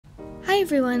Hi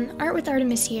everyone, Art with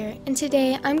Artemis here, and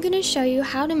today I'm going to show you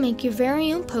how to make your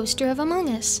very own poster of Among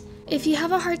Us. If you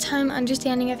have a hard time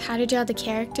understanding of how to draw the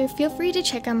character, feel free to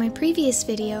check out my previous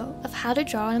video of how to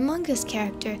draw an Among Us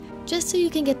character, just so you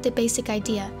can get the basic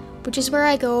idea, which is where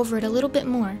I go over it a little bit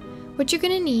more. What you're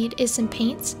going to need is some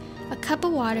paints, a cup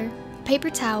of water, a paper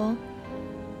towel,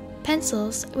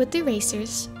 pencils with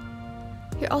erasers.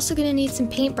 You're also going to need some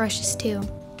paintbrushes too.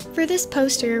 For this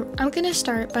poster, I'm going to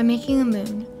start by making a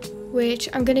moon, which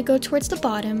I'm going to go towards the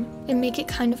bottom and make it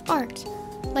kind of arced.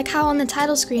 Like how on the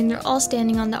title screen they're all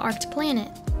standing on the arced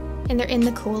planet, and they're in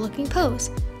the cool looking pose,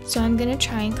 so I'm going to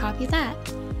try and copy that.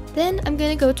 Then I'm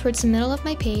going to go towards the middle of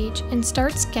my page and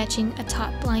start sketching a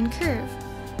top line curve.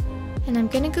 And I'm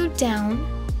going to go down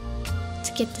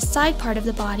to get the side part of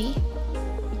the body,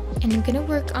 and I'm going to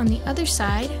work on the other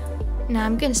side. Now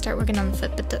I'm going to start working on the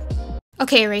foot,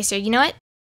 Okay, eraser, you know what?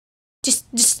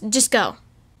 Just go.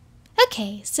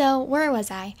 Okay, so where was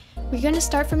I? We're going to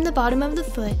start from the bottom of the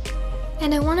foot,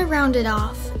 and I want to round it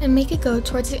off and make it go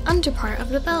towards the under part of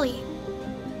the belly.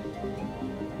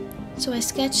 So I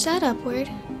sketch that upward,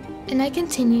 and I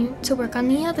continue to work on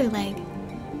the other leg.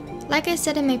 Like I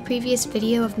said in my previous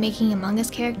video of making Among Us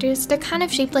characters, they're kind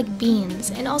of shaped like beans,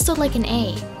 and also like an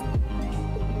A.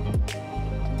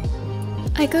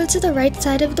 I go to the right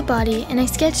side of the body and I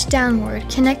sketch downward,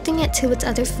 connecting it to its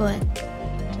other foot.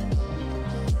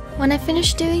 When I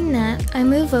finish doing that, I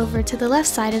move over to the left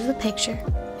side of the picture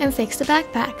and fix the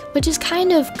backpack, which is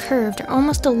kind of curved or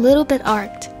almost a little bit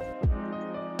arced.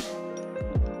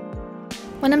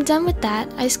 When I'm done with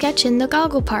that, I sketch in the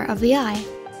goggle part of the eye.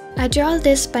 I draw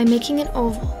this by making an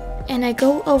oval, and I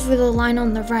go over the line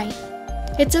on the right.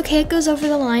 It's okay it goes over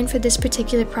the line for this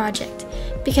particular project,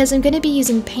 because I'm going to be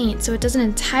using paint, so it doesn't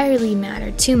entirely matter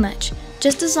too much,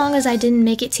 just as long as I didn't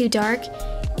make it too dark,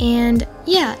 and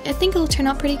yeah, I think it'll turn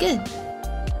out pretty good.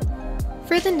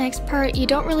 For the next part, you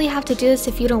don't really have to do this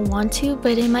if you don't want to,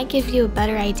 but it might give you a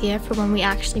better idea for when we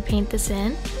actually paint this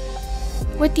in.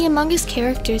 With the Among Us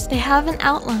characters, they have an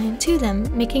outline to them,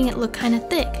 making it look kind of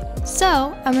thick,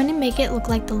 so I'm going to make it look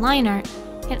like the line art,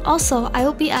 and also I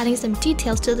will be adding some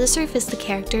details to the surface the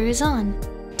character is on.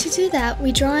 To do that,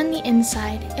 we draw on the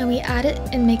inside, and we add it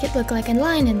and make it look like a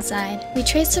line inside. We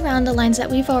trace around the lines that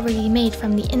we've already made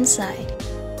from the inside.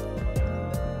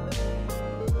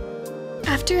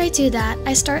 After I do that,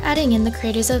 I start adding in the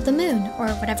craters of the moon, or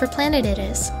whatever planet it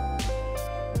is,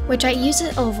 which I use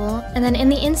an oval, and then in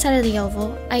the inside of the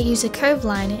oval, I use a curved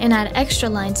line and add extra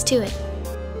lines to it.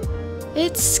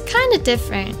 It's kinda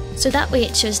different, so that way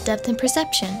it shows depth and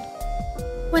perception.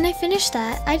 When I finish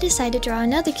that, I decide to draw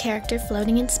another character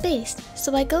floating in space,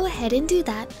 so I go ahead and do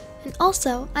that, and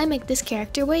also I make this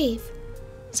character wave.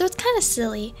 So it's kinda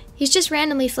silly, he's just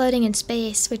randomly floating in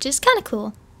space, which is kinda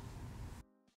cool.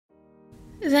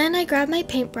 Then I grab my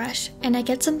paintbrush, and I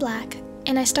get some black,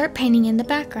 and I start painting in the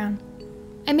background.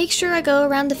 I make sure I go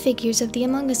around the figures of the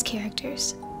Among Us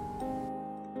characters.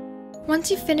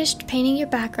 Once you've finished painting your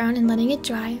background and letting it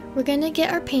dry, we're going to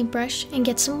get our paintbrush and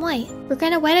get some white. We're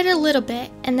going to wet it a little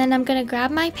bit, and then I'm going to grab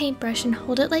my paintbrush and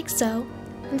hold it like so,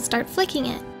 and start flicking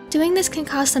it. Doing this can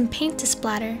cause some paint to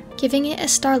splatter, giving it a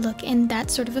star look and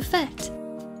that sort of effect.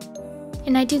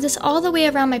 And I do this all the way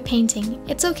around my painting.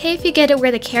 It's okay if you get it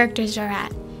where the characters are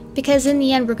at, because in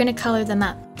the end we're going to color them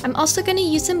up. I'm also going to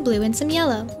use some blue and some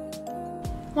yellow.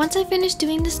 Once I finish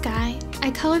doing the sky,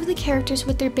 I color the characters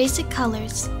with their basic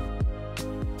colors.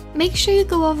 Make sure you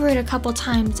go over it a couple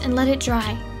times and let it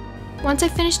dry. Once I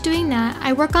finish doing that,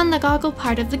 I work on the goggle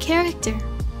part of the character.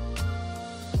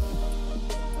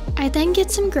 I then get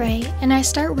some gray and I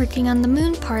start working on the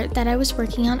moon part that I was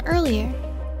working on earlier.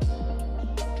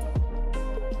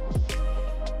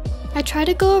 I try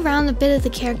to go around a bit of the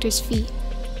character's feet.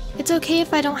 It's okay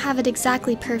if I don't have it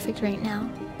exactly perfect right now.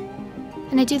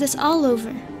 And I do this all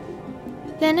over.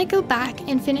 Then I go back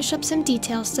and finish up some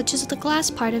details such as the glass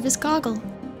part of his goggle.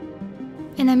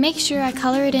 And I make sure I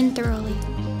color it in thoroughly.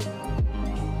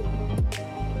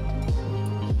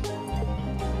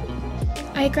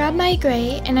 I grab my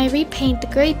gray and I repaint the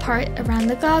gray part around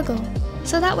the goggle,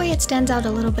 so that way it stands out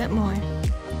a little bit more.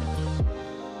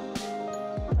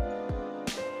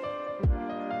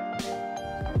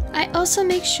 I also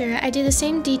make sure I do the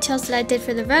same details that I did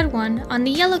for the red one on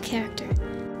the yellow character.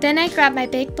 Then I grab my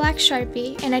big black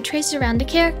Sharpie and I trace around the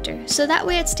character, so that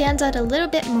way it stands out a little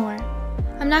bit more.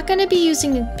 I'm not going to be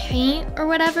using paint or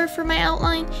whatever for my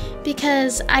outline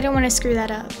because I don't want to screw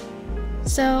that up.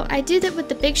 So I do that with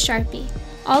the big Sharpie,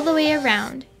 all the way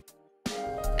around.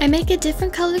 I make a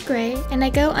different color gray and I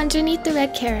go underneath the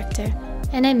red character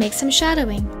and I make some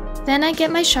shadowing. Then I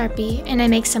get my Sharpie and I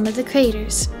make some of the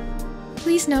craters.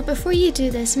 Please note, before you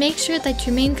do this, make sure that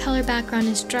your main color background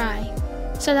is dry.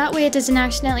 So that way it doesn't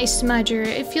accidentally smudge, or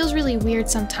it feels really weird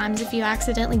sometimes if you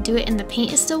accidentally do it and the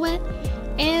paint is still wet,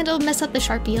 and it'll mess up the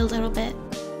Sharpie a little bit.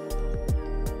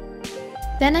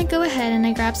 Then I go ahead and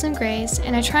I grab some grays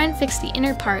and I try and fix the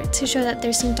inner part to show that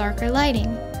there's some darker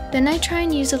lighting. Then I try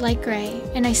and use a light gray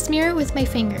and I smear it with my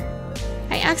finger.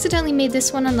 I accidentally made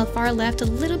this one on the far left a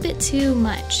little bit too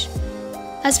much.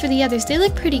 As for the others, they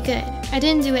look pretty good. I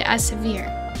didn't do it as severe.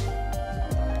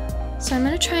 So I'm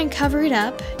going to try and cover it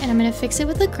up, and I'm going to fix it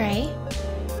with a gray,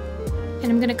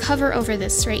 and I'm going to cover over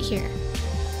this right here.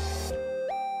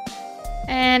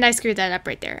 And I screwed that up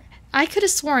right there. I could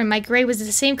have sworn my gray was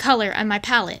the same color on my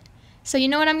palette. So you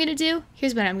know what I'm going to do?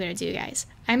 Here's what I'm going to do, guys.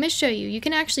 I'm going to show you. You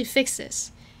can actually fix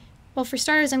this. Well, for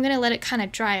starters, I'm going to let it kind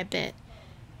of dry a bit.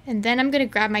 And then I'm going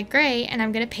to grab my gray and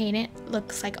I'm going to paint it.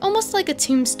 Looks like almost like a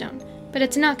tombstone, but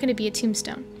it's not going to be a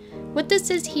tombstone. What this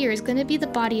is here is going to be the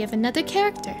body of another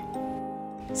character.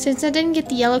 Since I didn't get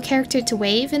the yellow character to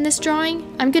wave in this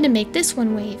drawing, I'm going to make this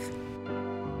one wave.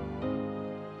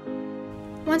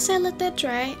 Once I let that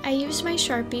dry, I use my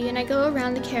Sharpie and I go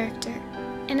around the character,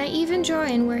 and I even draw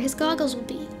in where his goggles will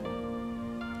be.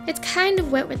 It's kind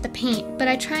of wet with the paint, but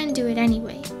I try and do it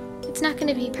anyway. It's not going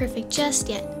to be perfect just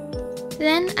yet.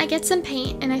 Then I get some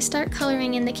paint and I start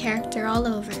coloring in the character all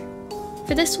over.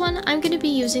 For this one, I'm going to be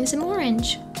using some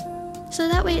orange, so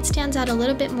that way it stands out a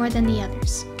little bit more than the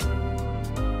others.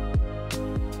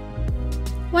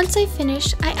 Once I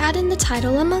finish, I add in the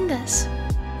title Among Us,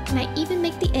 and I even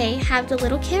make the A have the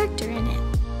little character in it.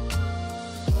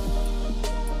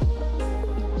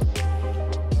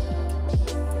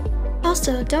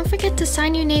 Also, don't forget to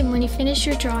sign your name when you finish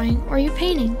your drawing or your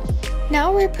painting.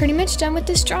 Now we're pretty much done with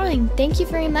this drawing. Thank you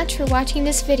very much for watching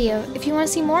this video. If you want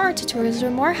to see more art tutorials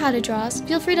or more how to draws,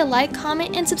 feel free to like,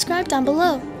 comment, and subscribe down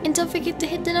below. And don't forget to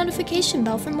hit the notification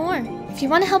bell for more. If you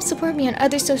want to help support me on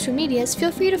other social medias,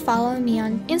 feel free to follow me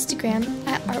on Instagram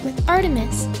at Art with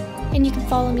Artemis. And you can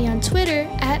follow me on Twitter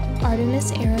at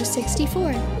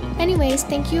ArtemisArrow64. Anyways,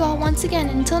 thank you all once again.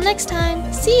 Until next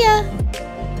time, see ya!